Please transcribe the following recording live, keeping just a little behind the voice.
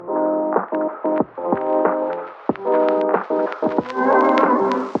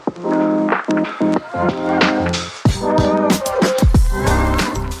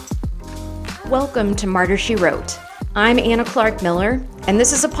Welcome to Martyr She Wrote. I'm Anna Clark Miller, and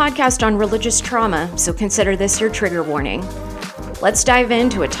this is a podcast on religious trauma, so consider this your trigger warning. Let's dive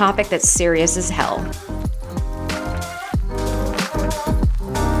into a topic that's serious as hell.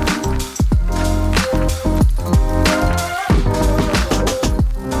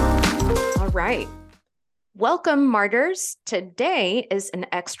 All right. Welcome, martyrs. Today is an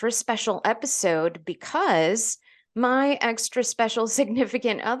extra special episode because my extra special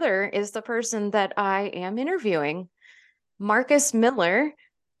significant other is the person that I am interviewing. Marcus Miller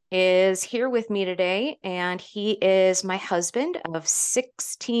is here with me today, and he is my husband of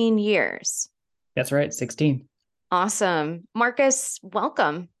 16 years. That's right, 16. Awesome. Marcus,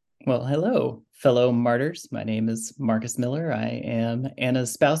 welcome. Well, hello, fellow martyrs. My name is Marcus Miller. I am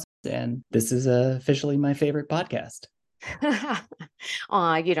Anna's spouse, and this is officially my favorite podcast.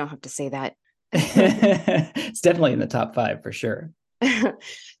 Aw, you don't have to say that. It's definitely in the top 5 for sure.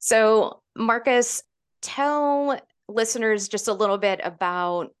 So, Marcus, tell listeners just a little bit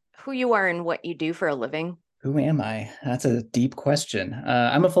about who you are and what you do for a living. Who am I? That's a deep question.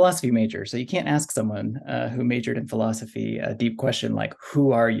 I'm a philosophy major, so you can't ask someone who majored in philosophy a deep question like,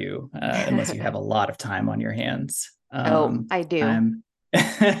 who are you? Unless you have a lot of time on your hands. I do.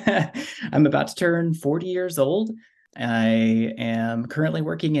 I'm about to turn 40 years old. I am currently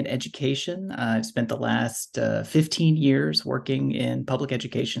working in education. I've spent the last 15 years working in public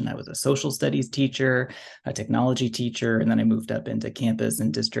education. I was a social studies teacher, a technology teacher, and then I moved up into campus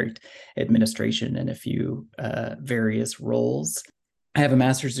and district administration in a few various roles. I have a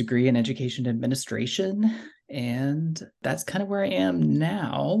master's degree in education administration, and that's kind of where I am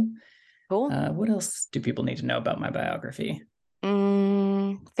now. Cool. What else do people need to know about my biography?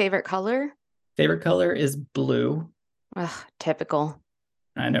 Favorite color? Favorite color is blue. Ugh, typical.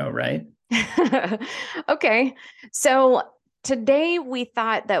 I know, right? Okay. So today we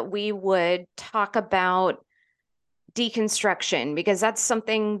thought that we would talk about deconstruction because that's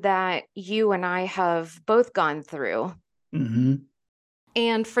something that you and I have both gone through. Mm-hmm.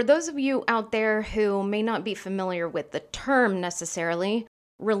 And for those of you out there who may not be familiar with the term necessarily,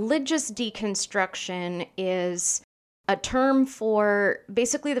 religious deconstruction is a term for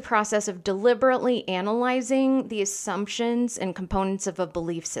basically the process of deliberately analyzing the assumptions and components of a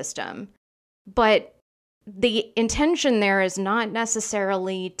belief system. But the intention there is not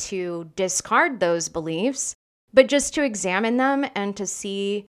necessarily to discard those beliefs, but just to examine them and to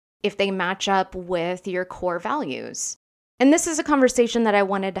see if they match up with your core values. And this is a conversation that I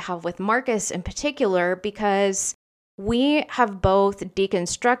wanted to have with Marcus in particular because we have both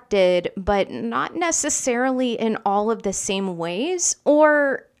deconstructed, but not necessarily in all of the same ways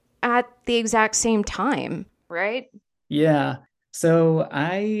or at the exact same time, right? Yeah. So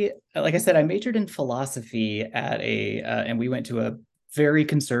like I said, I majored in philosophy at and we went to a very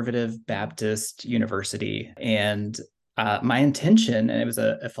conservative Baptist university. And my intention, and it was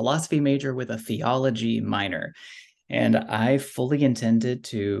a philosophy major with a theology minor. And I fully intended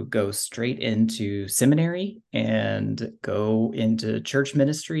to go straight into seminary and go into church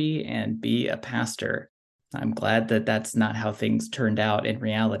ministry and be a pastor. I'm glad that that's not how things turned out in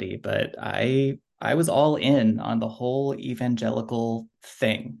reality, but I was all in on the whole evangelical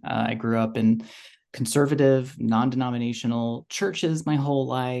thing. I grew up in conservative, non-denominational churches my whole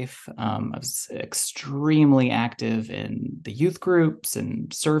life. I was extremely active in the youth groups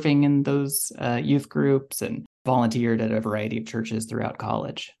and serving in those youth groups and volunteered at a variety of churches throughout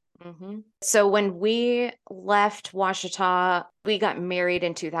college. Mm-hmm. So when we left Ouachita, we got married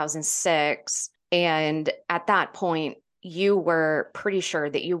in 2006. And at that point, you were pretty sure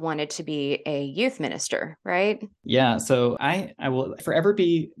that you wanted to be a youth minister, right? Yeah. So I will forever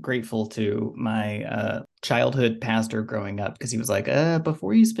be grateful to my childhood pastor growing up because he was like,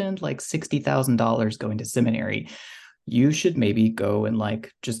 before you spend like $60,000 going to seminary, you should maybe go and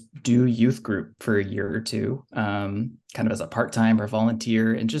like just do youth group for a year or two, kind of as a part-time or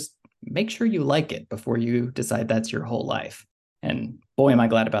volunteer, and just make sure you like it before you decide that's your whole life. And boy, am I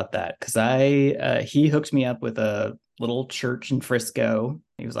glad about that, because he hooked me up with a little church in Frisco.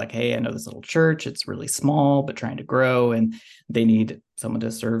 He was like, hey, I know this little church. It's really small, but trying to grow, and they need someone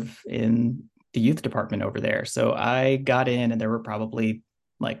to serve in the youth department over there. So I got in, and there were probably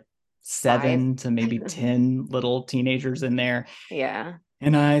like 7 to maybe 10 little teenagers in there. Yeah.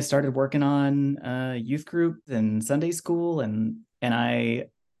 And I started working on youth group and Sunday school, and I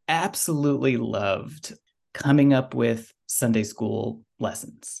absolutely loved coming up with Sunday school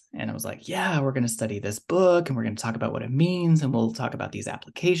lessons. And I was like, yeah, we're going to study this book and we're going to talk about what it means. And we'll talk about these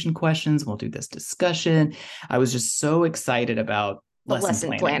application questions. And we'll do this discussion. I was just so excited about lesson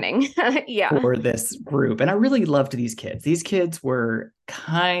lesson planning planning. Yeah. for this group. And I really loved these kids. These kids were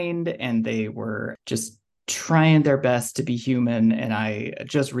kind and they were just trying their best to be human. And I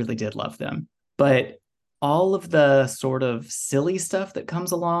just really did love them. But all of the sort of silly stuff that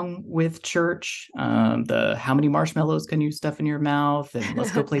comes along with church, the how many marshmallows can you stuff in your mouth, and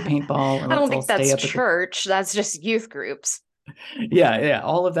let's go play paintball, and I don't let's all think stay that's up at the church. That's just youth groups. yeah,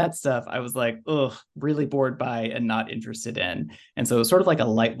 all of that stuff I was like, ugh, really bored by and not interested in. And so it was sort of like a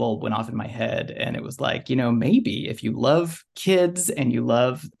light bulb went off in my head. And it was like, maybe if you love kids and you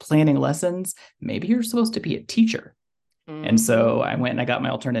love planning lessons, maybe you're supposed to be a teacher. And Mm-hmm. so I went and I got my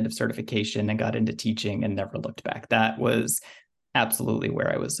alternative certification and got into teaching and never looked back. That was absolutely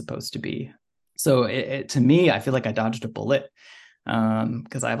where I was supposed to be. So to me, I feel like I dodged a bullet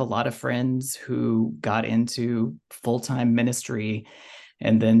because I have a lot of friends who got into full-time ministry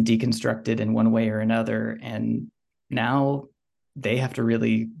and then deconstructed in one way or another. And now they have to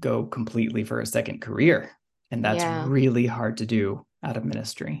really go completely for a second career. And that's Yeah, really hard to do out of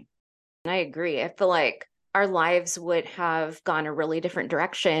ministry. I agree. I feel like our lives would have gone a really different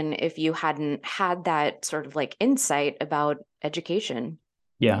direction if you hadn't had that sort of like insight about education.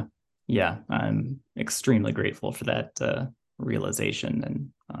 Yeah. Yeah. I'm extremely grateful for that realization. And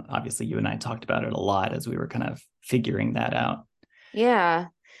obviously, you and I talked about it a lot as we were kind of figuring that out. Yeah.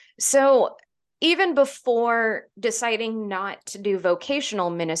 So even before deciding not to do vocational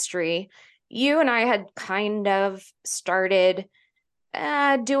ministry, you and I had kind of started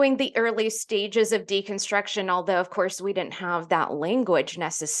doing the early stages of deconstruction, although, of course, we didn't have that language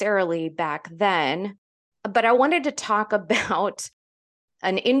necessarily back then. But I wanted to talk about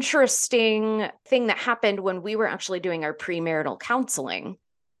an interesting thing that happened when we were actually doing our premarital counseling.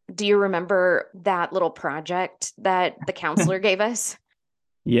 Do you remember that little project that the counselor gave us?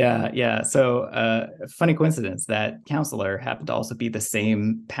 Yeah, yeah. So, funny coincidence that counselor happened to also be the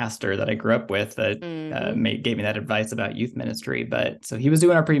same pastor that I grew up with that Hmm. gave me that advice about youth ministry. But so he was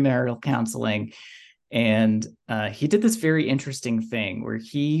doing our premarital counseling, and he did this very interesting thing where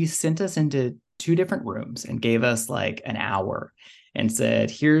he sent us into two different rooms and gave us like an hour and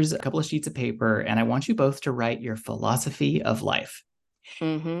said, "Here's a couple of sheets of paper, and I want you both to write your philosophy of life."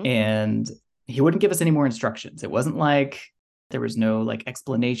 Hmm. And he wouldn't give us any more instructions. It wasn't like there was no like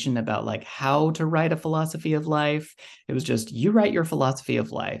explanation about like how to write a philosophy of life. It was just you write your philosophy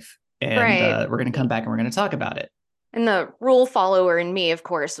of life, and Right. we're going to come back and we're going to talk about it. And the rule follower in me, of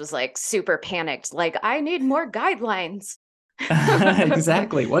course, was like super panicked, like, I need more guidelines.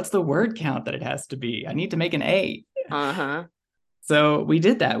 Exactly. What's the word count that it has to be? I need to make an A. Uh-huh. So we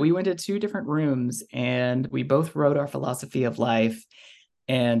did that. We went to two different rooms and we both wrote our philosophy of life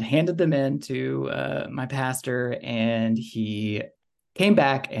and handed them in to my pastor. And he came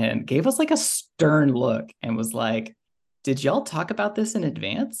back and gave us like a stern look and was like, "Did y'all talk about this in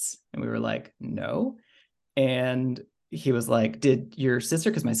advance?" And we were like, "No." And he was like, "Did your sister?"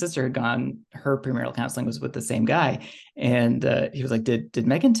 Because my sister had gone, her premarital counseling was with the same guy. And he was like, "Did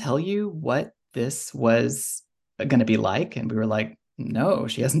Megan tell you what this was going to be like?" And we were like, "No,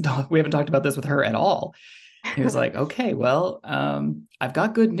 she hasn't talked. We haven't talked about this with her at all." He was like, "Okay, well, I've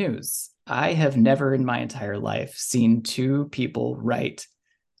got good news. I have never in my entire life seen two people write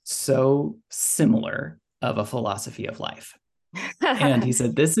so similar of a philosophy of life." And he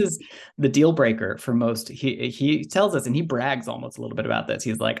said, "This is the deal breaker for most." He tells us, and he brags almost a little bit about this.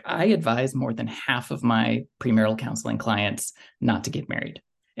 He's like, "I advise more than half of my premarital counseling clients not to get married.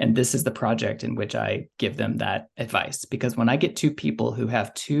 And this is the project in which I give them that advice. Because when I get two people who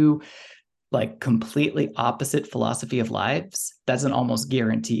have two like completely opposite philosophy of lives, that's an almost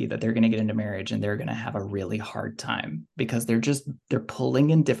guarantee that they're going to get into marriage and they're going to have a really hard time because they're pulling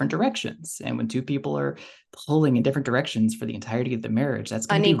in different directions. And when two people are pulling in different directions for the entirety of the marriage, that's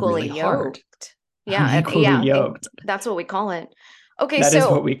going to be Unequally really hard." yoked. Yeah, Unequally yeah, yoked. that's what we call it. Okay, That is what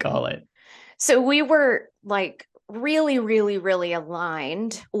so we call it. we were like really, really, really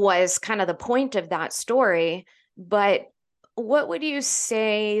aligned was kind of the point of that story. But what would you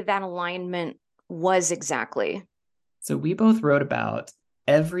say that alignment was exactly? So we both wrote about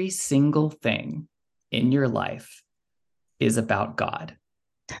every single thing in your life is about God.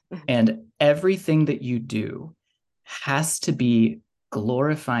 And everything that you do has to be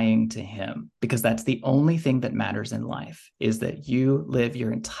glorifying to him because that's the only thing that matters in life is that you live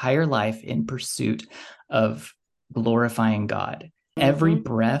your entire life in pursuit of glorifying God. Every Hmm.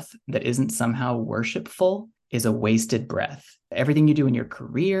 breath that isn't somehow worshipful is a wasted breath. Everything you do in your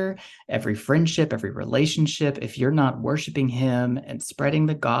career, every friendship, every relationship, if you're not worshiping him and spreading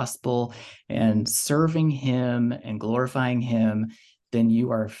the gospel and serving him and glorifying him, then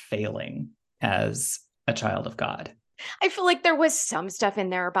you are failing as a child of God. I feel like there was some stuff in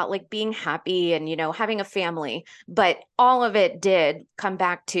there about like being happy and, having a family, but all of it did come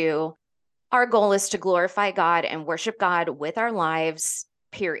back to our goal is to glorify God and worship God with our lives,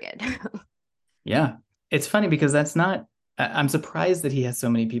 period. Yeah. It's funny because I'm surprised that he has so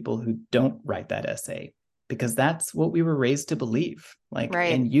many people who don't write that essay because that's what we were raised to believe. Like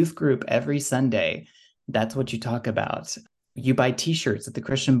Right. in youth group every Sunday, that's what you talk about. You buy t-shirts at the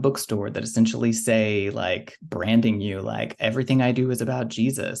Christian bookstore that essentially say, like, branding you, like, everything I do is about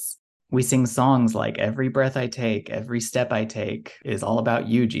Jesus. We sing songs like every breath I take, every step I take is all about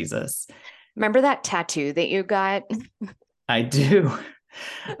you, Jesus. Remember that tattoo that you got? I do.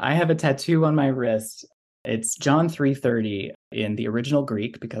 I have a tattoo on my wrist. It's John 3:30 in the original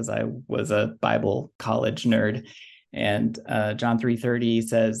Greek because I was a Bible college nerd. And John 3:30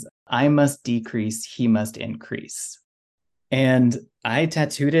 says, I must decrease, he must increase. And I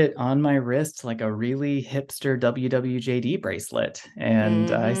tattooed it on my wrist like a really hipster WWJD bracelet. And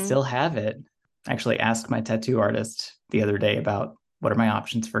I Mm-hmm. still have it. I actually asked my tattoo artist the other day about what are my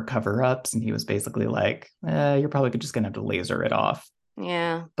options for cover ups. And he was basically like, you're probably just going to have to laser it off.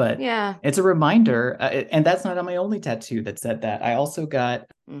 Yeah. But Yeah. it's a reminder. And that's not on my only tattoo that said that. I also got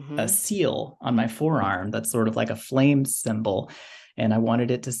a Mm-hmm. seal on my forearm that's sort of like a flame symbol. And I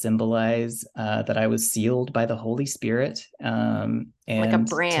wanted it to symbolize that I was sealed by the Holy Spirit, Like a and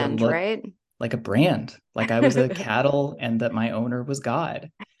to brand, look right? like a brand, like I was a cattle and that my owner was God.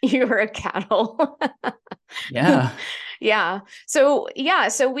 You were a cattle. Yeah. So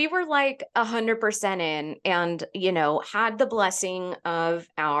we were like 100% in and, had the blessing of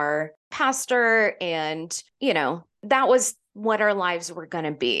our pastor and, that was what our lives were going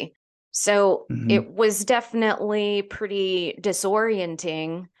to be. So Mm-hmm. it was definitely pretty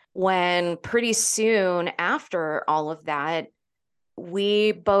disorienting when pretty soon after all of that,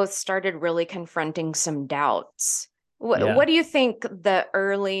 we both started really confronting some doubts. What Yeah. do you think the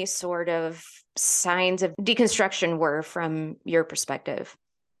early sort of signs of deconstruction were from your perspective?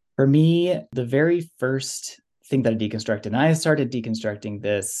 For me, the very first thing that I deconstructed, and I started deconstructing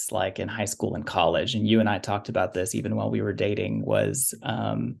this like in high school and college, and you and I talked about this even while we were dating, was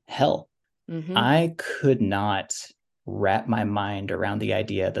hell. Mm-hmm. I could not wrap my mind around the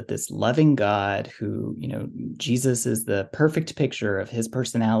idea that this loving God, who, Jesus is the perfect picture of his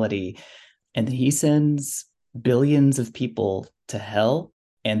personality, and he sends billions of people to hell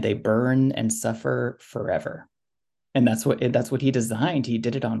and they burn and suffer forever. And that's what he designed. He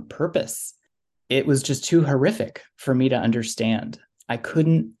did it on purpose. It was just too horrific for me to understand. I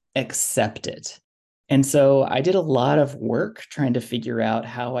couldn't accept it. And so I did a lot of work trying to figure out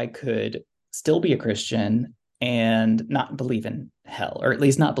how I could still be a Christian and not believe in hell, or at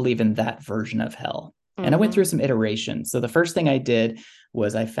least not believe in that version of hell. And I went Mm-hmm. through some iterations. So the first thing I did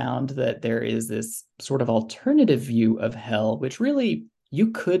was I found that there is this sort of alternative view of hell, which really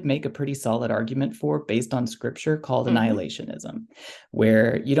you could make a pretty solid argument for based on scripture, called Mm-hmm. annihilationism,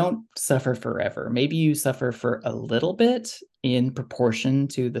 where you don't suffer forever. Maybe you suffer for a little bit in proportion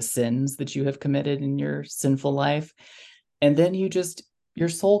to the sins that you have committed in your sinful life. And then your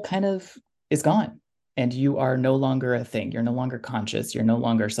soul kind of is gone and you are no longer a thing. You're no longer conscious. You're no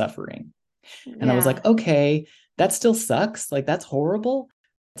longer suffering. And I was Yeah. like, okay, that still sucks. Like, that's horrible.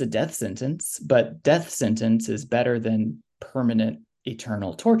 It's a death sentence, but death sentence is better than permanent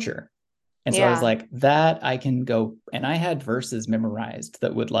eternal torture. And so I was Yeah. like, that I can go. And I had verses memorized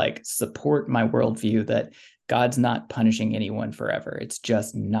that would like support my worldview that God's not punishing anyone forever. It's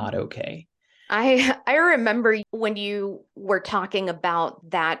just not okay. I remember when you were talking about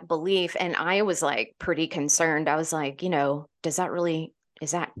that belief and I was like pretty concerned. I was like, does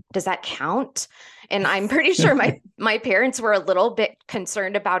that count? And I'm pretty sure my parents were a little bit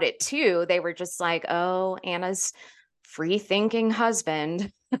concerned about it too. They were just like, "Oh, Anna's free-thinking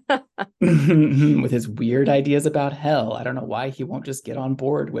husband." With his weird ideas about hell. I don't know why he won't just get on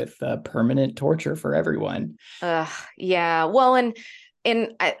board with permanent torture for everyone. Yeah. Well, and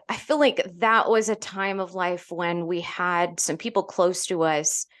I feel like that was a time of life when we had some people close to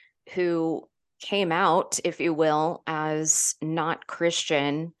us who came out, if you will, as not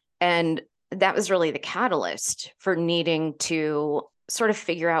Christian. And that was really the catalyst for needing to sort of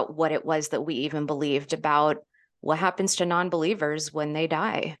figure out what it was that we even believed about what happens to non-believers when they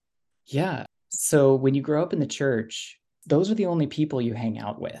die. Yeah. So when you grow up in the church, those are the only people you hang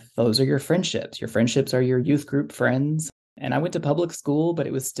out with. Those are your friendships. Your friendships are your youth group friends. And I went to public school, but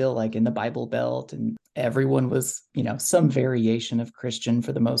it was still like in the Bible Belt, and everyone was, some variation of Christian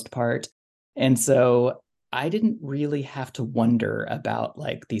for the most part. And so I didn't really have to wonder about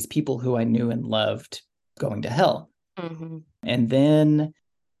like these people who I knew and loved going to hell. Mm-hmm. And then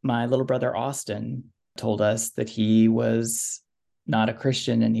my little brother Austin told us that he was not a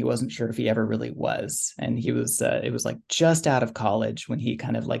Christian and he wasn't sure if he ever really was. And he was, it was like just out of college when he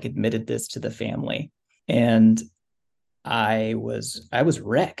kind of like admitted this to the family. And I was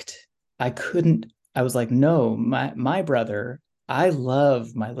wrecked. I couldn't, I was like, no, my brother, I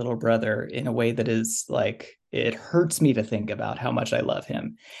love my little brother in a way that is like, it hurts me to think about how much I love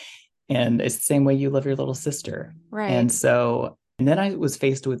him. And it's the same way you love your little sister. Right. And so, and then I was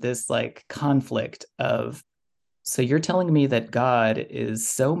faced with this like conflict of, so you're telling me that God is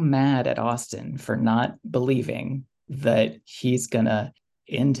so mad at Austin for not believing that he's gonna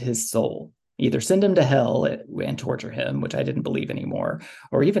end his soul, either send him to hell and torture him, which I didn't believe anymore,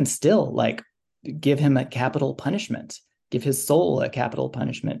 or even still like give him a capital punishment, give his soul a capital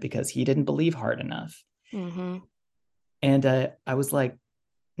punishment because he didn't believe hard enough. Mm-hmm. And I was like,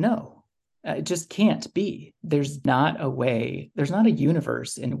 no, it just can't be. There's not a way, there's not a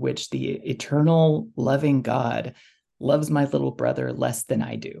universe in which the eternal loving God loves my little brother less than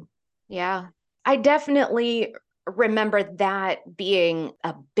I do. Yeah. I definitely remember that being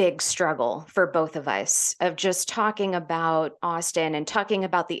a big struggle for both of us, of just talking about Austin and talking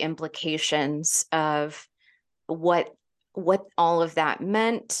about the implications of what what all of that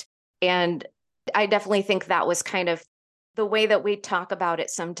meant. And I definitely think that was kind of the way that we talk about it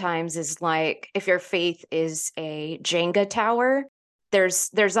sometimes is like if your faith is a Jenga tower,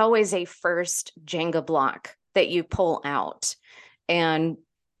 there's always a first Jenga block that you pull out. And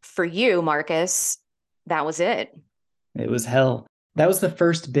for you, Marcus, that was it. It was hell. That was the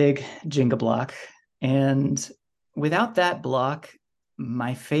first big Jenga block. And without that block,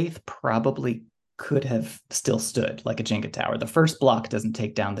 my faith probably could have still stood like a Jenga tower. The first block doesn't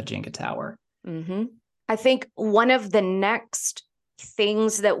take down the Jenga tower. Mm-hmm. I think one of the next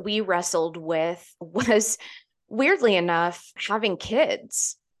things that we wrestled with was, weirdly enough, having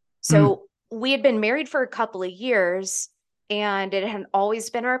kids. Mm, So we had been married for a couple of years, and it had always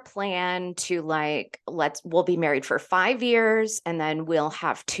been our plan to like, we'll be married for 5 years and then we'll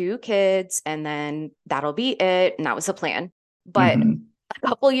have 2 kids and then that'll be it. And that was the plan. But mhm. a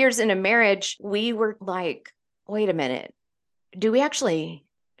couple of years into marriage, we were like, wait a minute, do we actually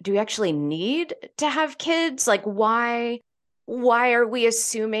need to have kids? Like why are we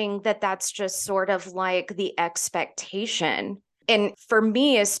assuming that that's just sort of like the expectation? And for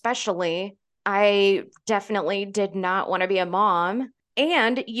me especially, I definitely did not want to be a mom,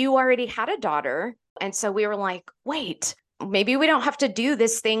 and you already had a daughter. And so we were like, wait, maybe we don't have to do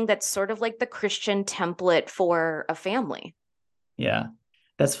this thing that's sort of like the Christian template for a family. Yeah.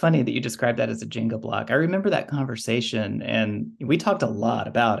 That's funny that you described that as a Jenga block. I remember that conversation and we talked a lot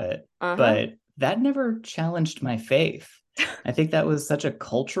about it, Uh-huh. but that never challenged my faith. I think that was such a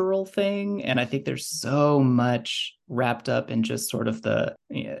cultural thing. And I think there's so much wrapped up in just sort of the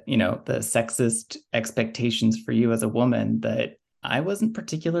sexist expectations for you as a woman that I wasn't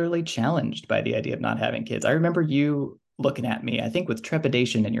particularly challenged by the idea of not having kids. I remember you looking at me, I think with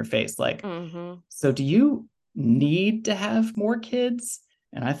trepidation in your face, like, Mm-hmm. so do you need to have more kids?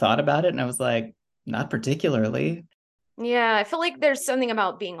 And I thought about it and I was like, not particularly. Yeah, I feel like there's something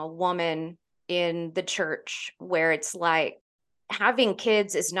about being a woman in the church where it's like having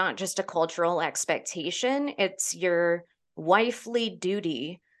kids is not just a cultural expectation, it's your wifely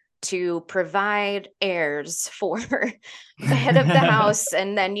duty to provide heirs for the head of the house.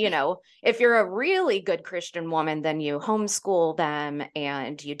 And then, if you're a really good Christian woman, then you homeschool them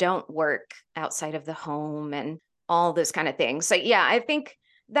and you don't work outside of the home and all those kind of things. So, yeah, I think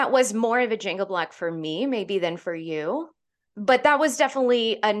that was more of a jingle block for me, maybe than for you. But that was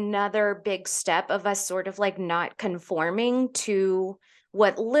definitely another big step of us sort of like not conforming to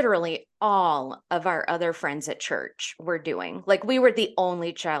what literally all of our other friends at church were doing. Like we were the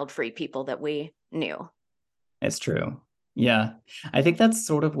only child-free people that we knew. It's true. Yeah. I think that's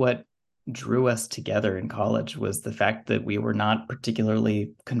sort of what drew us together in college was the fact that we were not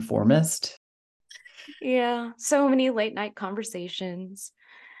particularly conformist. Yeah, so many late night conversations.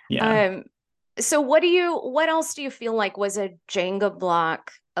 Yeah. Um, so what else do you feel like was a Jenga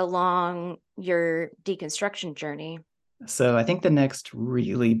block along your deconstruction journey? So I think the next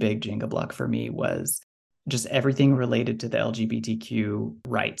really big Jenga block for me was just everything related to the LGBTQ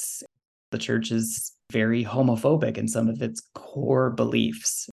rights. The church is very homophobic in some of its core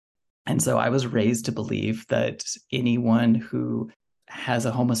beliefs. And so I was raised to believe that anyone who has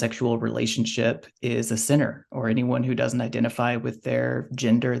a homosexual relationship is a sinner, or anyone who doesn't identify with their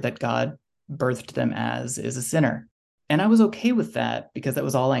gender that God birthed them as is a sinner. And I was okay with that because that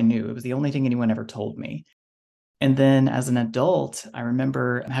was all I knew. It was the only thing anyone ever told me. And then as an adult, I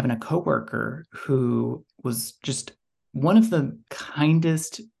remember having a coworker who was just one of the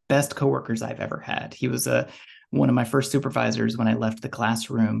kindest, best coworkers I've ever had. He was one of my first supervisors when I left the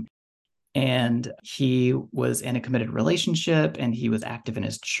classroom. And he was in a committed relationship and he was active in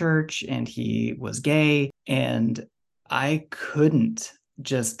his church and he was gay. And I couldn't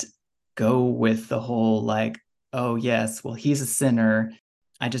just go with the whole like, oh, yes, well, he's a sinner.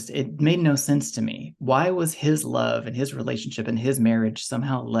 It made no sense to me. Why was his love and his relationship and his marriage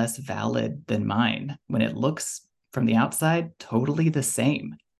somehow less valid than mine when it looks from the outside totally the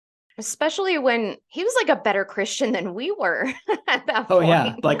same? Especially when he was like a better Christian than we were at that Oh,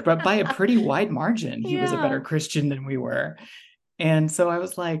 yeah. point. Like, but by a pretty wide margin, he was a better Yeah. Christian than we were. And so I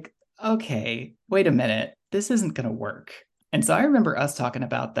was like, okay, wait a minute. This isn't going to work. And so I remember us talking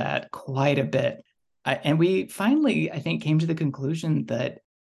about that quite a bit. And we finally, I think, came to the conclusion that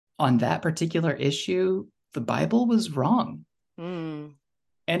on that particular issue, the Bible was wrong. Mm.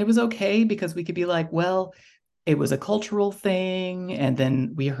 And it was okay because we could be like, well, it was a cultural thing. And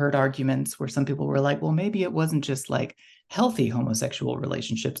then we heard arguments where some people were like, well, maybe it wasn't just like healthy homosexual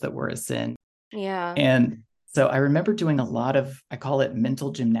relationships that were a sin. Yeah. And so I remember doing a lot of, I call it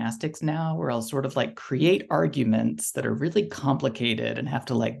mental gymnastics now, where I'll sort of like create arguments that are really complicated and have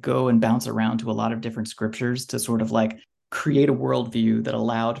to like go and bounce around to a lot of different scriptures to sort of like create a worldview that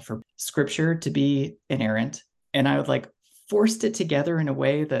allowed for scripture to be inerrant. And I would like forced it together in a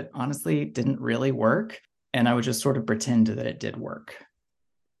way that honestly didn't really work. And I would just sort of pretend that it did work.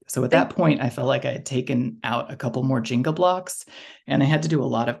 So at Think that point, I felt like I had taken out a couple more Jenga blocks and I had to do a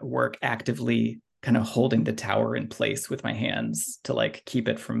lot of work actively kind of holding the tower in place with my hands to like keep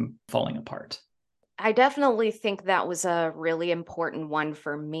it from falling apart. I definitely think that was a really important one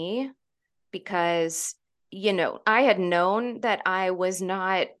for me because, I had known that I was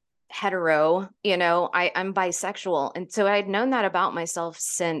not hetero, I'm bisexual. And so I'd known that about myself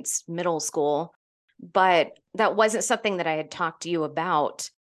since middle school, but that wasn't something that I had talked to you about.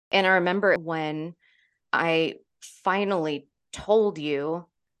 And I remember when I finally told you,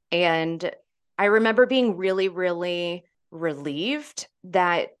 and I remember being really, really relieved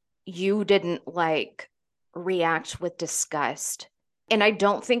that you didn't like react with disgust. And I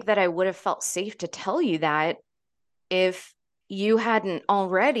don't think that I would have felt safe to tell you that if you hadn't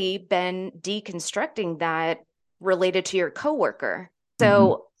already been deconstructing that related to your coworker. Mm-hmm.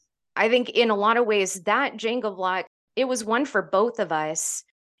 So I think in a lot of ways, that Jenga block, it was one for both of us.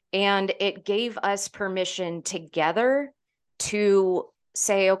 And it gave us permission together to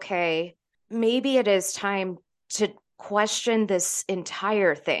say, okay, maybe it is time to question this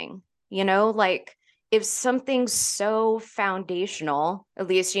entire thing. Like if something's so foundational, at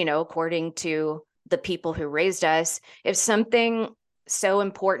least, according to the people who raised us, if something so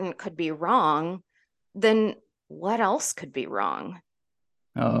important could be wrong, then what else could be wrong?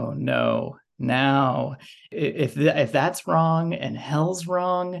 Oh no. Now, if that's wrong and hell's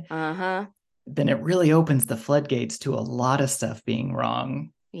wrong, Uh-huh. then it really opens the floodgates to a lot of stuff being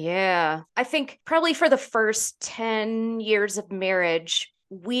wrong. Yeah. I think probably for the first 10 years of marriage,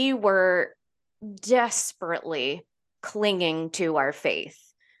 we were desperately clinging to our faith.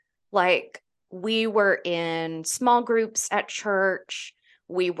 Like we were in small groups at church,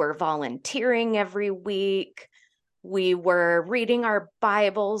 we were volunteering every week, we were reading our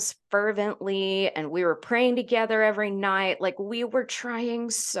Bibles fervently, and we were praying together every night. Like we were trying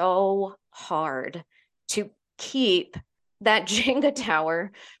so hard to keep that Jenga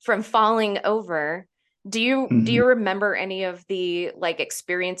tower from falling over. Do you Mhm. remember any of the like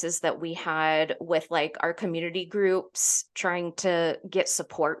experiences that we had with like our community groups trying to get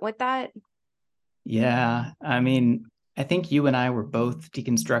support with that? Yeah. I mean, I think you and I were both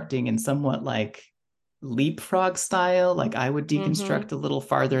deconstructing in somewhat like leapfrog style. Like I would Mm-hmm. deconstruct a little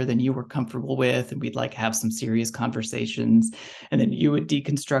farther than you were comfortable with, and we'd like have some serious conversations. And then you would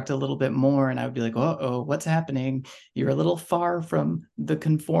deconstruct a little bit more, and I would be like, oh, what's happening? You're a little far from the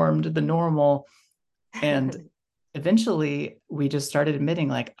conformed, the normal. And eventually we just started admitting,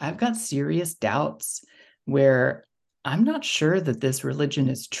 like, I've got serious doubts where I'm not sure that this religion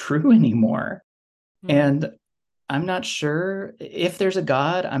is true anymore. Hmm. And I'm not sure if there's a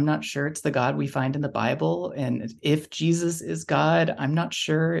God. I'm not sure it's the God we find in the Bible. And if Jesus is God, I'm not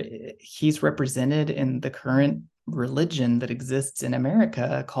sure he's represented in the current religion that exists in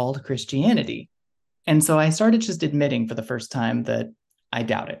America called Christianity. And so I started just admitting for the first time that I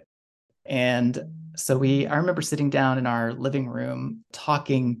doubt it. And so I remember sitting down in our living room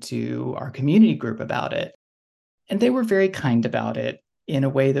talking to our community group about it. And they were very kind about it in a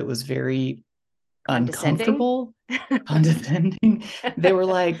way that was very Condescending? uncomfortable, condescending. They were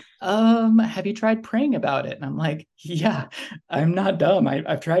like, have you tried praying about it? And I'm like, yeah, I'm not dumb.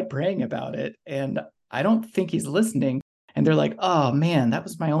 I've tried praying about it and I don't think he's listening. And they're like, oh man,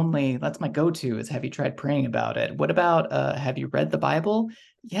 that's my go-to is have you tried praying about it? What about have you read the Bible?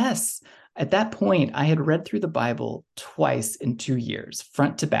 Yes. At that point, I had read through the Bible twice in 2 years,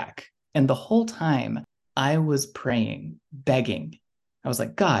 front to back. And the whole time I was praying, begging. I was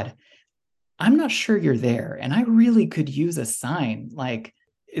like, God, I'm not sure you're there. And I really could use a sign. Like,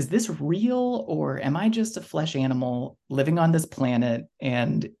 is this real or am I just a flesh animal living on this planet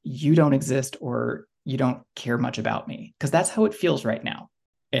and you don't exist or you don't care much about me? Because that's how it feels right now.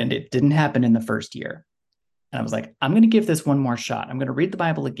 And it didn't happen in the first year. And I was like, I'm going to give this one more shot. I'm going to read the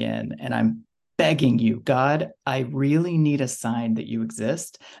Bible again. And I'm begging you, God, I really need a sign that you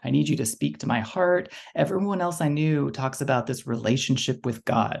exist. I need you to speak to my heart. Everyone else I knew talks about this relationship with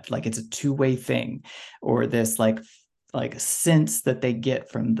God, like it's a two-way thing, or this like sense that they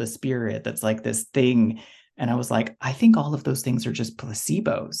get from the spirit that's like this thing. And I was like, I think all of those things are just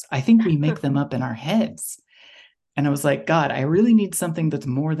placebos. I think we make them up in our heads. And I was like, God, I really need something that's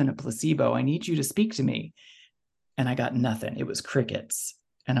more than a placebo. I need you to speak to me. And I got nothing. It was crickets.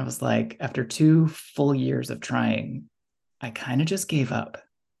 And I was like, after 2 full years of trying, I kind of just gave up.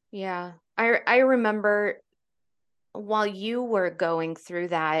 Yeah. I remember while you were going through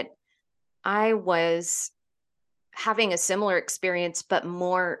that, I was having a similar experience, but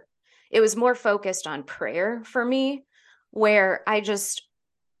it was more focused on prayer for me, where I just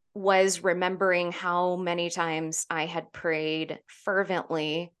was remembering how many times I had prayed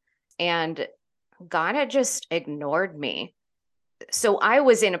fervently and God had just ignored me. So I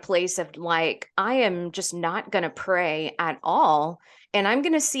was in a place of like, I am just not going to pray at all. And I'm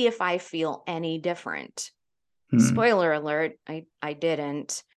going to see if I feel any different. Hmm. Spoiler alert, I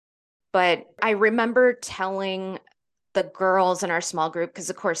didn't. But I remember telling the girls in our small group, because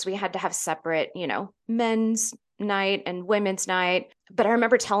of course we had to have separate, men's night and women's night. But I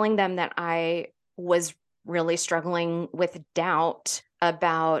remember telling them that I was really struggling with doubt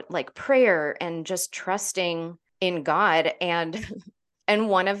about like prayer and just trusting in God. And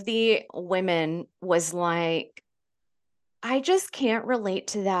one of the women was like, I just can't relate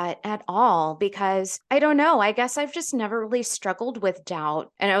to that at all because I don't know. I guess I've just never really struggled with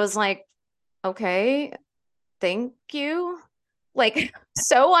doubt. And I was like, okay, thank you. Like,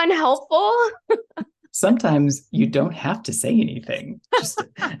 so unhelpful. Sometimes you don't have to say anything. Just,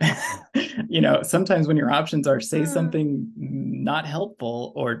 sometimes when your options are say something not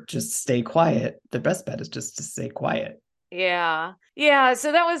helpful or just stay quiet, the best bet is just to stay quiet. Yeah. Yeah.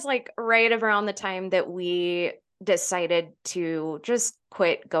 So that was like right around the time that we decided to just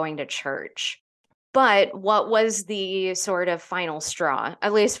quit going to church. But what was the sort of final straw,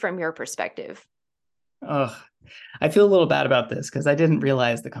 at least from your perspective? Ugh, I feel a little bad about this because I didn't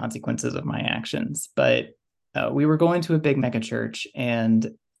realize the consequences of my actions. But we were going to a big mega church,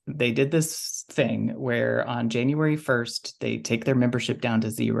 and they did this thing where on January 1st, they take their membership down to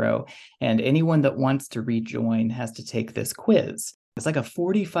zero, and anyone that wants to rejoin has to take this quiz. It's like a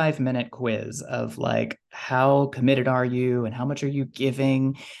 45-minute quiz of like, how committed are you and how much are you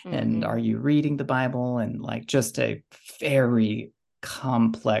giving? And are Hmm. you reading the Bible? And like just a very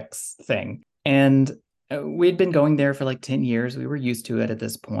complex thing. And we'd been going there for like 10 years. We were used to it at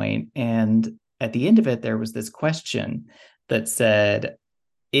this point. And at the end of it, there was this question that said,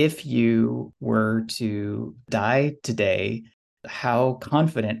 if you were to die today, how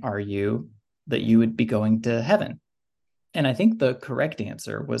confident are you that you would be going to heaven? And I think the correct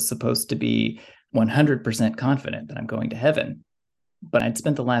answer was supposed to be 100% confident that I'm going to heaven. But I'd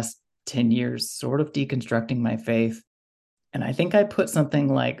spent the last 10 years sort of deconstructing my faith. And I think I put something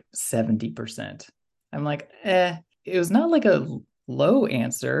like 70%. I'm like, it was not like a low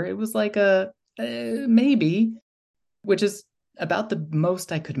answer. It was like a maybe, which is about the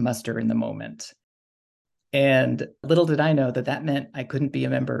most I could muster in the moment. And little did I know that that meant I couldn't be a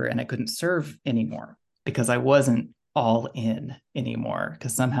member and I couldn't serve anymore because I wasn't all in anymore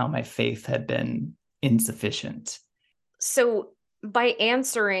because somehow my faith had been insufficient. So, by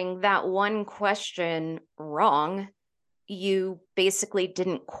answering that one question wrong, you basically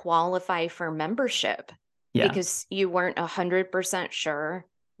didn't qualify for membership Yeah. because you weren't 100% sure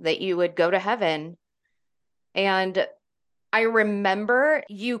that you would go to heaven. And I remember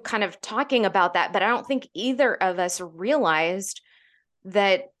you kind of talking about that, but I don't think either of us realized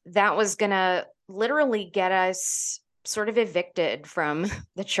that that was going to literally get us sort of evicted from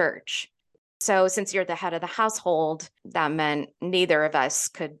the church. So, since you're the head of the household, that meant neither of us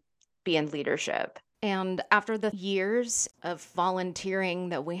could be in leadership. And after the years of volunteering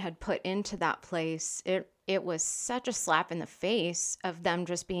that we had put into that place, it was such a slap in the face of them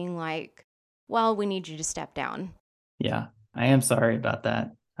just being like, well, we need you to step down. Yeah. I am sorry about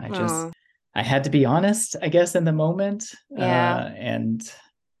that. I just, Oh. I had to be honest, I guess, in the moment. Yeah. And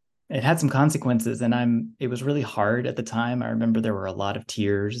it had some consequences. And it was really hard at the time. I remember there were a lot of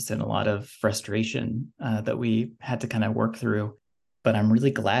tears and a lot of frustration that we had to kind of work through. But I'm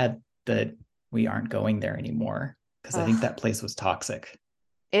really glad that we aren't going there anymore because I think Ugh. that place was toxic.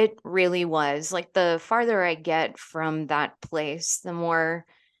 It really was. Like the farther I get from that place, the more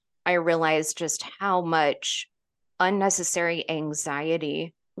I realized just how much unnecessary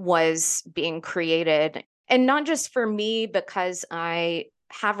anxiety was being created. And not just for me because I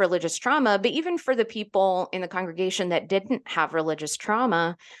have religious trauma, but even for the people in the congregation that didn't have religious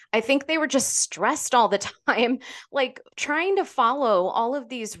trauma. I think they were just stressed all the time, like trying to follow all of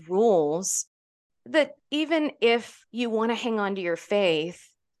these rules that even if you want to hang on to your faith,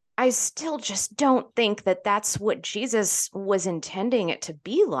 I still just don't think that that's what Jesus was intending it to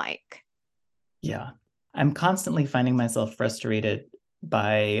be like. Yeah. I'm constantly finding myself frustrated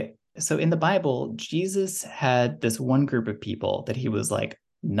by. So in the Bible, Jesus had this one group of people that he was like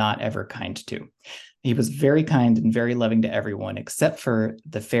not ever kind to. He was very kind and very loving to everyone except for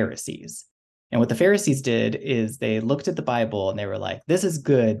the Pharisees. And what the Pharisees did is they looked at the Bible and they were like, this is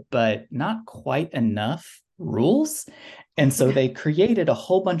good, but not quite enough rules. And so they created a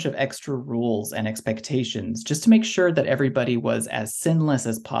whole bunch of extra rules and expectations just to make sure that everybody was as sinless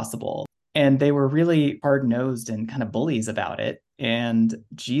as possible. And they were really hard nosed and kind of bullies about it. And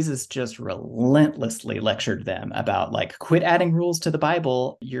Jesus just relentlessly lectured them about like, quit adding rules to the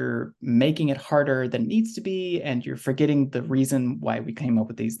Bible. You're making it harder than it needs to be. And you're forgetting the reason why we came up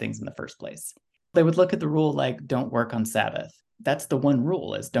with these things in the first place. They would look at the rule like, don't work on Sabbath. That's the one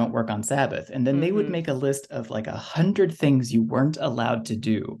rule is don't work on Sabbath. And then they would Mm-hmm. make a list of like 100 things you weren't allowed to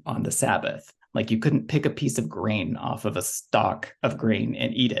do on the Sabbath. Like you couldn't pick a piece of grain off of a stalk of grain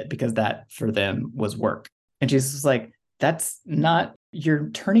and eat it because that for them was work. And Jesus was like, that's not, you're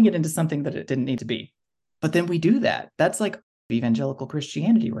turning it into something that it didn't need to be. But then we do that. That's like evangelical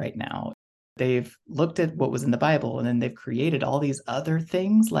Christianity right now. They've looked at what was in the Bible and then they've created all these other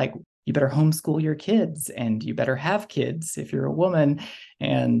things like you better homeschool your kids and you better have kids if you're a woman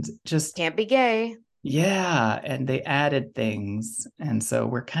and just Can't be gay. yeah, and they added things. And so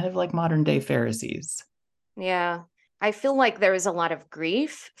we're kind of like modern day Pharisees. Yeah. I feel like there was a lot of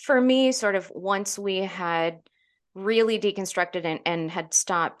grief for me, sort of once we had really deconstructed and had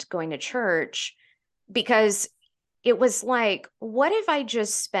stopped going to church, because it was like, what have I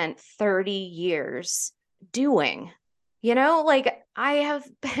just spent 30 years doing? You know, like I have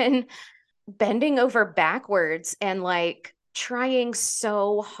been bending over backwards and like trying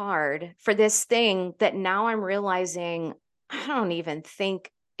so hard for this thing that now I'm realizing I don't even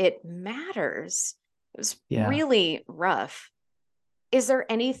think it matters. It was Yeah. really rough. Is there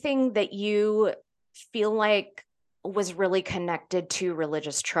anything that you feel like was really connected to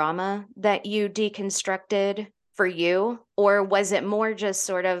religious trauma that you deconstructed for you? Or was it more just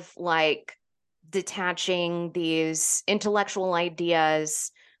sort of like detaching these intellectual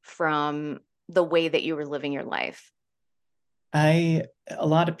ideas from the way that you were living your life? A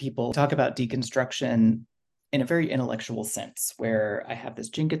lot of people talk about deconstruction in a very intellectual sense, where I have this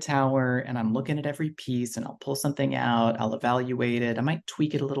Jenga tower and I'm looking at every piece and I'll pull something out, I'll evaluate it, I might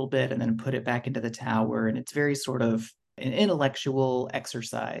tweak it a little bit and then put it back into the tower. And it's very sort of an intellectual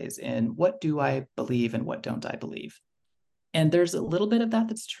exercise in what do I believe and what don't I believe. And there's a little bit of that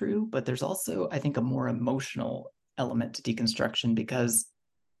that's true, but there's also, I think, a more emotional element to deconstruction because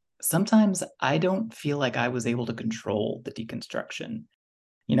sometimes I don't feel like I was able to control the deconstruction.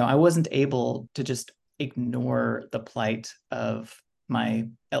 I wasn't able to just ignore the plight of my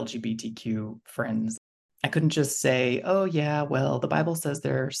LGBTQ friends. I couldn't just say, oh, yeah, well, the Bible says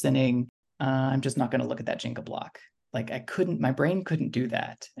they're sinning. I'm just not going to look at that Jenga block. Like, my brain couldn't do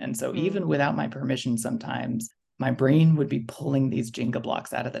that. And so, Mm, even without my permission, sometimes my brain would be pulling these Jenga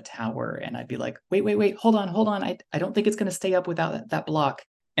blocks out of the tower. And I'd be like, wait, wait, wait, hold on, hold on. I don't think it's going to stay up without that block.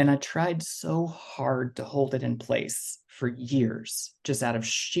 And I tried so hard to hold it in place for years, just out of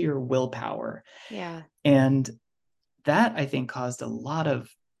sheer willpower. yeah. And that I think caused a lot of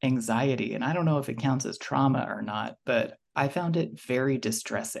anxiety. And I don't know if it counts as trauma or not, but I found it very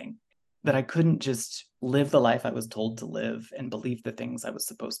distressing that I couldn't just live the life I was told to live and believe the things I was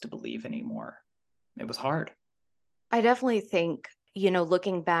supposed to believe anymore. It was hard. I definitely think,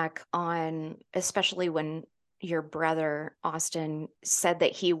 looking back on, especially when your brother Austin said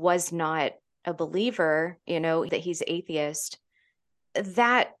that he was not a believer, that he's atheist,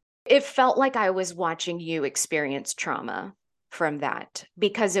 that it felt like I was watching you experience trauma from that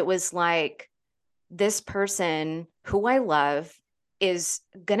because it was like this person who I love is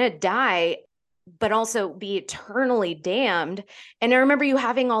gonna die. but also be eternally damned. And I remember you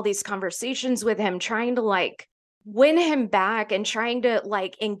having all these conversations with him, trying to like win him back and trying to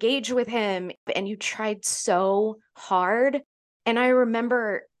like engage with him. And you tried so hard. And I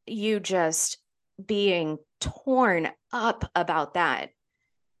remember you just being torn up about that.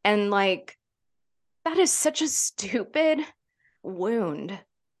 And like, that is such a stupid wound.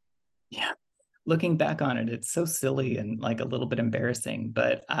 Yeah. Looking back on it, it's so silly and like a little bit embarrassing.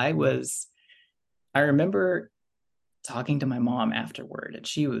 But I remember talking to my mom afterward, and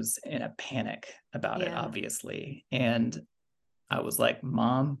she was in a panic about it, Yeah. obviously. And I was like,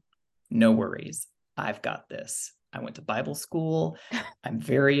 Mom, no worries. I've got this. I went to Bible school. I'm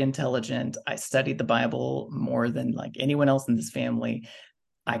very intelligent. I studied the Bible more than like anyone else in this family.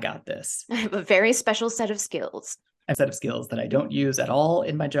 I got this. I have a very special set of skills. A set of skills that I don't use at all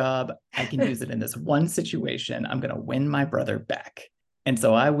in my job. I can use it in this one situation. I'm going to win my brother back. And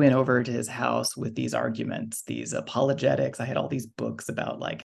so I went over to his house with these arguments, these apologetics. I had all these books about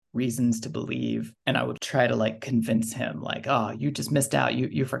like reasons to believe. And I would try to like convince him, like, oh, you just missed out.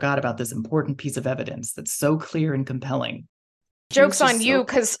 You forgot about this important piece of evidence that's so clear and compelling. He was Joke's on just you, so,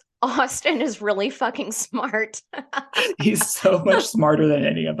 because Austin is really fucking smart. he's so much smarter than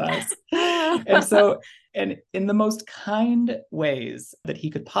any of us. And so, and in the most kind ways that he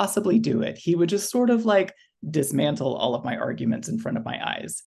could possibly do it, he would just sort of like dismantle all of my arguments in front of my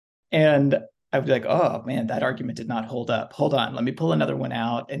eyes. And I would be like, oh man, that argument did not hold up. Hold on, let me pull another one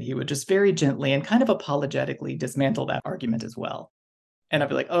out. And he would just very gently and kind of apologetically dismantle that argument as well. And I'd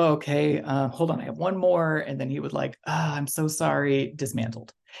be like, oh, okay, hold on, I have one more. And then he would like, I'm so sorry,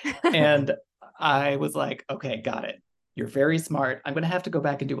 dismantled. And I was like, okay, got it. You're very smart. I'm going to have to go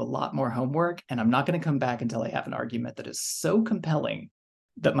back and do a lot more homework. And I'm not going to come back until I have an argument that is so compelling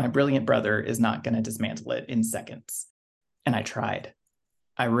that my brilliant brother is not going to dismantle it in seconds. And I tried.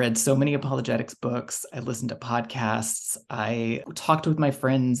 I read so many apologetics books. I listened to podcasts. I talked with my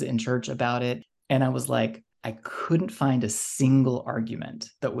friends in church about it. And I was like, I couldn't find a single argument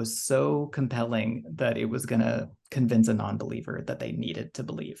that was so compelling that it was going to convince a non-believer that they needed to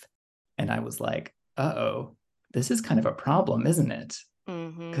believe. And I was like, uh-oh, this is kind of a problem, isn't it?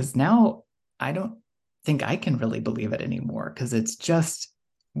 Mm-hmm. Because now I don't think I can really believe it anymore. Because it's just,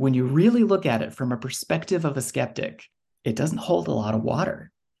 when you really look at it from a perspective of a skeptic, it doesn't hold a lot of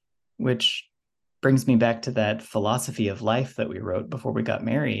water, which brings me back to that philosophy of life that we wrote before we got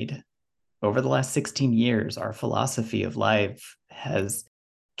married. Over the last 16 years, our philosophy of life has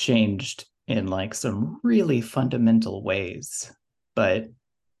changed in like some really fundamental ways. But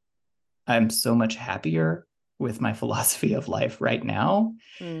I'm so much happier with my philosophy of life right now.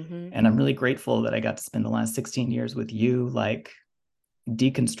 Mm-hmm. And I'm really grateful that I got to spend the last 16 years with you, like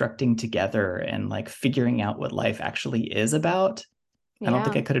deconstructing together and like figuring out what life actually is about. I don't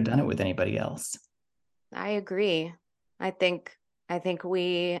think Yeah, I could have done it with anybody else. I agree. I think I think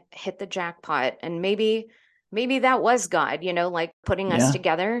we hit the jackpot, and maybe that was God, like putting us Yeah.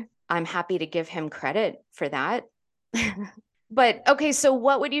 together. I'm happy to give him credit for that. But okay, so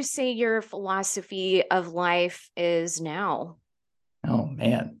what would you say your philosophy of life is now? Oh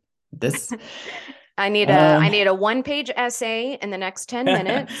man. This I need a um I need a one-page essay in the next 10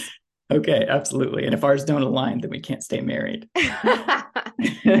 minutes. okay, absolutely. And if ours don't align, then we can't stay married.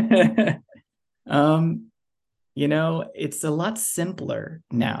 um, it's a lot simpler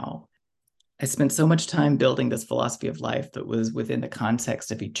now. I spent so much time building this philosophy of life that was within the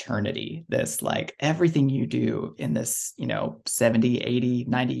context of eternity. This, like, everything you do in this, 70, 80,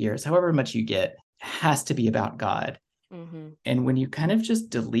 90 years, however much you get, has to be about God. Hmm. And when you kind of just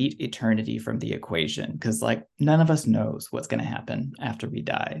delete eternity from the equation, because like none of us knows what's going to happen after we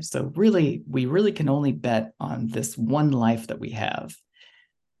die. So really, we really can only bet on this one life that we have.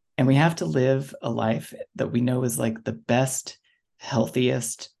 And we have to live a life that we know is like the best,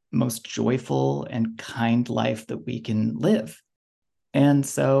 healthiest, most joyful and kind life that we can live. And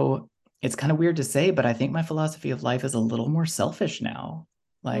so it's kind of weird to say, but I think my philosophy of life is a little more selfish now.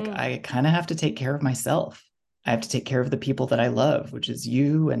 Like Mm. I kind of have to take care of myself. I have to take care of the people that I love, which is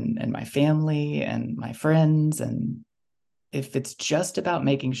you and my family and my friends. And if it's just about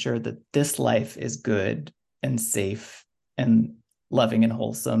making sure that this life is good and safe and loving and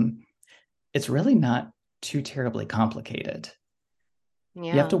wholesome, it's really not too terribly complicated. You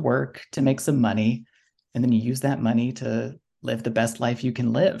have Yeah. to work to make some money, and then you use that money to live the best life you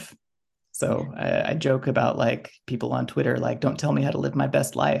can live. So I joke about like people on Twitter, like, don't tell me how to live my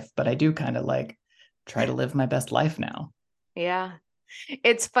best life, but I do kind of like try to live my best life now. Yeah.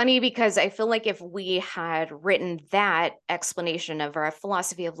 It's funny because I feel like if we had written that explanation of our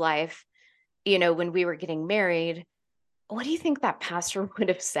philosophy of life, when we were getting married, what do you think that pastor would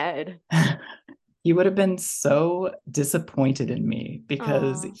have said? He would have been so disappointed in me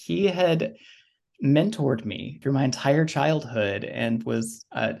because Oh, he had mentored me through my entire childhood and was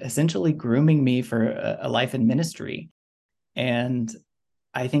essentially grooming me for a life in ministry. And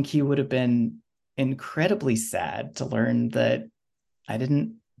I think he would have been incredibly sad to learn that I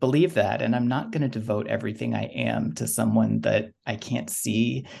didn't believe that. And I'm not going to devote everything I am to someone that I can't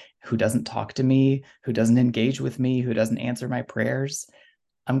see, who doesn't talk to me, who doesn't engage with me, who doesn't answer my prayers.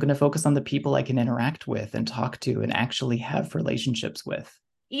 I'm going to focus on the people I can interact with and talk to and actually have relationships with.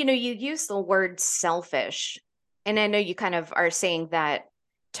 you use the word selfish, and I know you kind of are saying that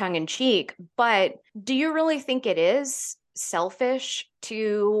tongue in cheek, but do you really think it is selfish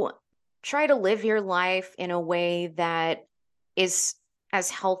to try to live your life in a way that is as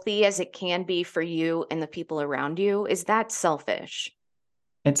healthy as it can be for you and the people around you? Is that selfish?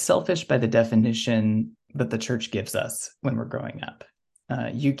 It's selfish by the definition that the church gives us when we're growing up.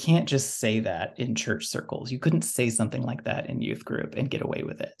 You can't just say that in church circles. You couldn't say something like that in youth group and get away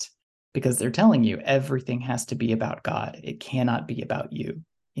with it because they're telling you everything has to be about God. It cannot be about you.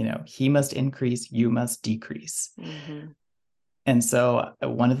 You know, he must increase, you must decrease. Mm-hmm. And so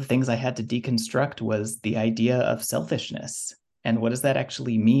one of the things I had to deconstruct was the idea of selfishness. And what does that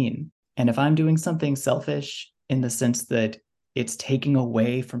actually mean? And if I'm doing something selfish in the sense that it's taking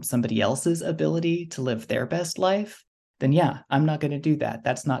away from somebody else's ability to live their best life, then yeah, I'm not going to do that.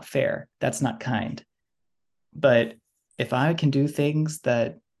 That's not fair. That's not kind. But if I can do things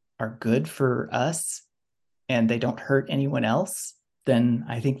that are good for us and they don't hurt anyone else, then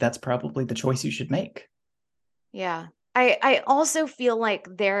I think that's probably the choice you should make. Yeah. I also feel like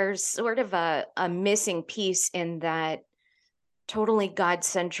there's sort of a missing piece in that totally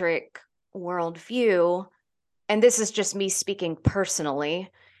God-centric worldview, and this is just me speaking personally,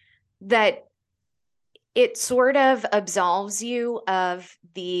 that it sort of absolves you of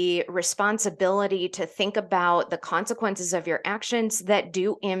the responsibility to think about the consequences of your actions that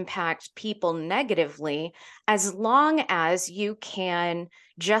do impact people negatively, as long as you can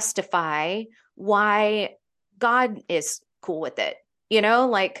justify why God is cool with it.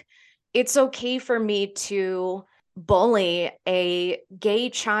 Like it's okay for me to bully a gay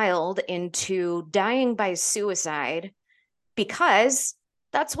child into dying by suicide because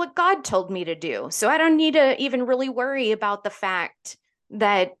that's what God told me to do. So I don't need to even really worry about the fact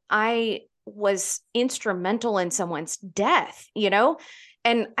that I was instrumental in someone's death.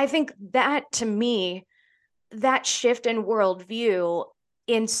 And I think that to me, that shift in worldview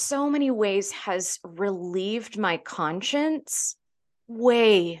in so many ways has relieved my conscience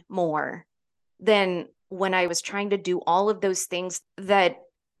way more than when I was trying to do all of those things that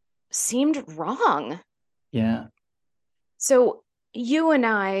seemed wrong. Yeah. So you and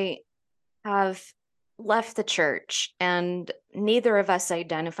I have left the church, and neither of us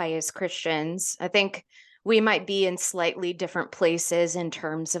identify as Christians. I think we might be in slightly different places in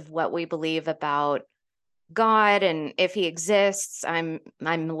terms of what we believe about God and if he exists. I'm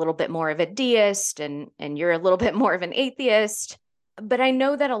a little bit more of a deist, and you're a little bit more of an atheist. But I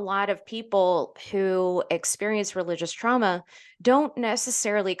know that a lot of people who experience religious trauma don't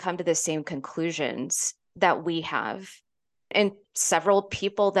necessarily come to the same conclusions that we have. And several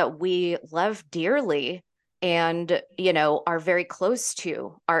people that we love dearly and, are very close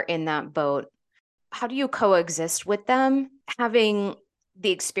to are in that boat. How do you coexist with them, having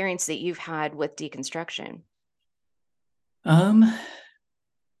the experience that you've had with deconstruction? Um,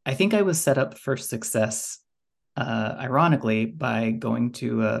 I think I was set up for success, ironically, by going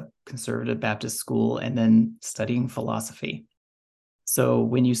to a conservative Baptist school and then studying philosophy. So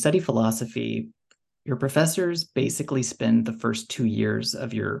when you study philosophy, your professors basically spend the first 2 years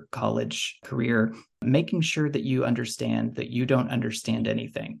of your college career making sure that you understand that you don't understand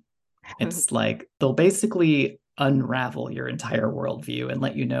anything. It's like they'll basically unravel your entire worldview and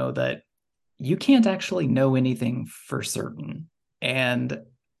let you know that you can't actually know anything for certain. And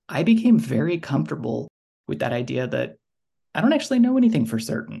I became very comfortable with that idea that I don't actually know anything for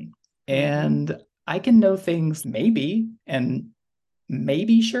certain. Mm-hmm. And I can know things maybe, and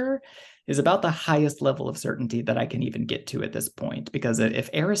maybe sure is about the highest level of certainty that I can even get to at this point. Because if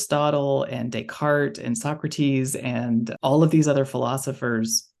Aristotle and Descartes and Socrates and all of these other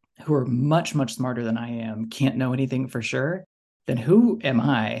philosophers who are much, much smarter than I am can't know anything for sure, then who am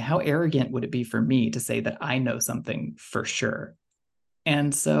I? How arrogant would it be for me to say that I know something for sure?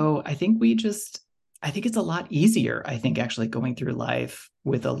 And so I think it's a lot easier, I think, actually going through life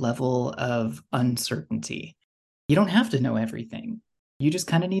with a level of uncertainty. You don't have to know everything. You just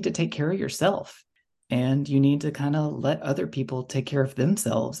kind of need to take care of yourself. And you need to kind of let other people take care of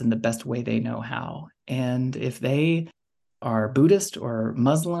themselves in the best way they know how. And if they are Buddhist or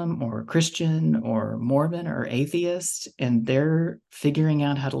Muslim or Christian or Mormon or atheist, and they're figuring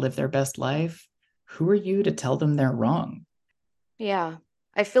out how to live their best life, who are you to tell them they're wrong? Yeah.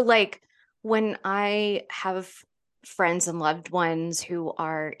 I feel like when I have friends and loved ones who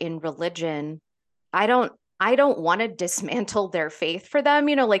are in religion, I don't want to dismantle their faith for them,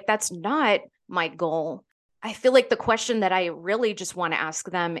 like that's not my goal. I feel like the question that I really just want to ask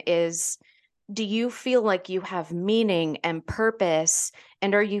them is, do you feel like you have meaning and purpose,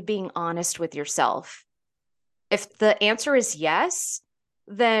 and are you being honest with yourself? If the answer is yes,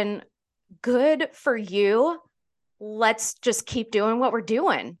 then good for you. Let's just keep doing what we're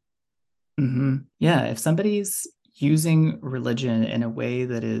doing. Mm-hmm. Yeah, if somebody's using religion in a way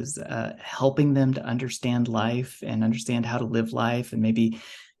that is helping them to understand life and understand how to live life, and maybe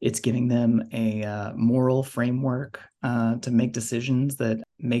it's giving them a moral framework to make decisions that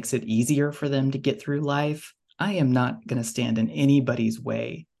makes it easier for them to get through life, I am not going to stand in anybody's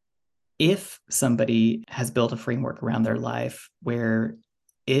way. If somebody has built a framework around their life where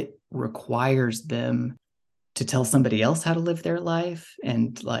it requires them to tell somebody else how to live their life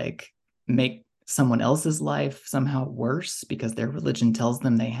and like make someone else's life somehow worse because their religion tells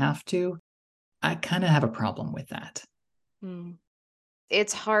them they have to, I kind of have a problem with that.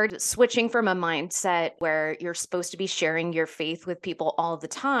 It's hard switching from a mindset where you're supposed to be sharing your faith with people all the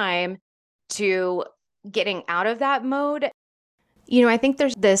time to getting out of that mode. I think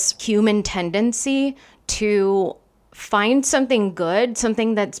there's this human tendency to find something good,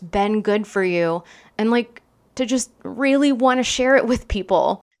 something that's been good for you, and like to just really want to share it with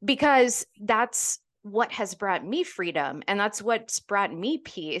people, because that's what has brought me freedom and that's what's brought me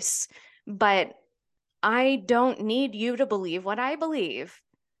peace. But I don't need you to believe what I believe.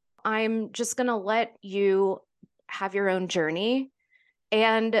 I'm just going to let you have your own journey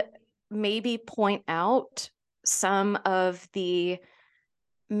and maybe point out some of the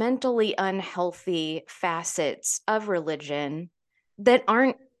mentally unhealthy facets of religion that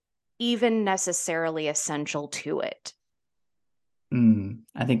aren't even necessarily essential to it.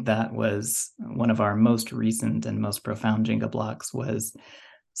 I think that was one of our most recent and most profound Jenga blocks. Was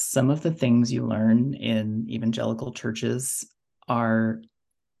some of the things you learn in evangelical churches are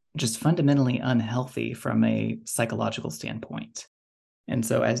just fundamentally unhealthy from a psychological standpoint. And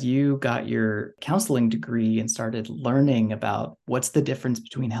so as you got your counseling degree and started learning about what's the difference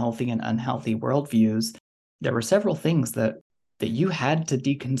between healthy and unhealthy worldviews, there were several things that you had to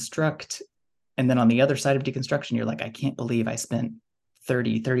deconstruct. And then on the other side of deconstruction, you're like, I can't believe I spent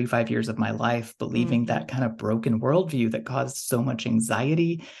 35 years of my life believing that kind of broken worldview that caused so much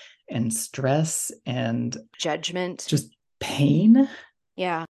anxiety and stress and judgment, just pain.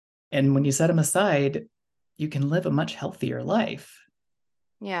 Yeah. And when you set them aside, you can live a much healthier life.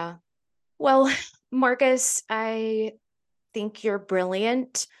 Yeah. Well, Marcus, I think you're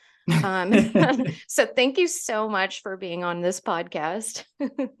brilliant. So thank you so much for being on this podcast.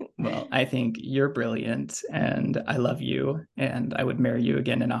 Well, I think you're brilliant and I love you and I would marry you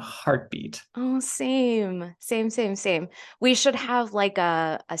again in a heartbeat. Oh, same. We should have like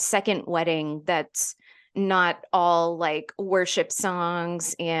a second wedding that's not all like worship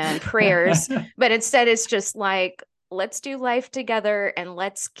songs and prayers, but instead it's just like, let's do life together and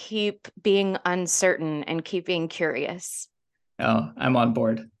let's keep being uncertain and keep being curious. Oh, I'm on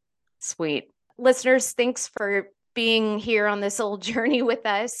board. Sweet. Listeners, thanks for being here on this little journey with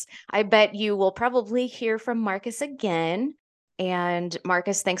us. I bet you will probably hear from Marcus again. And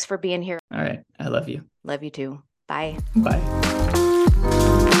Marcus, thanks for being here. All right. I love you. Love you too. Bye. Bye.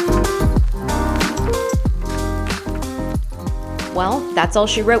 Well, that's all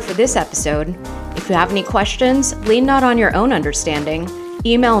she wrote for this episode. If you have any questions, lean not on your own understanding.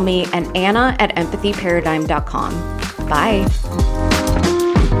 Email me at anna@empathyparadigm.com. Bye.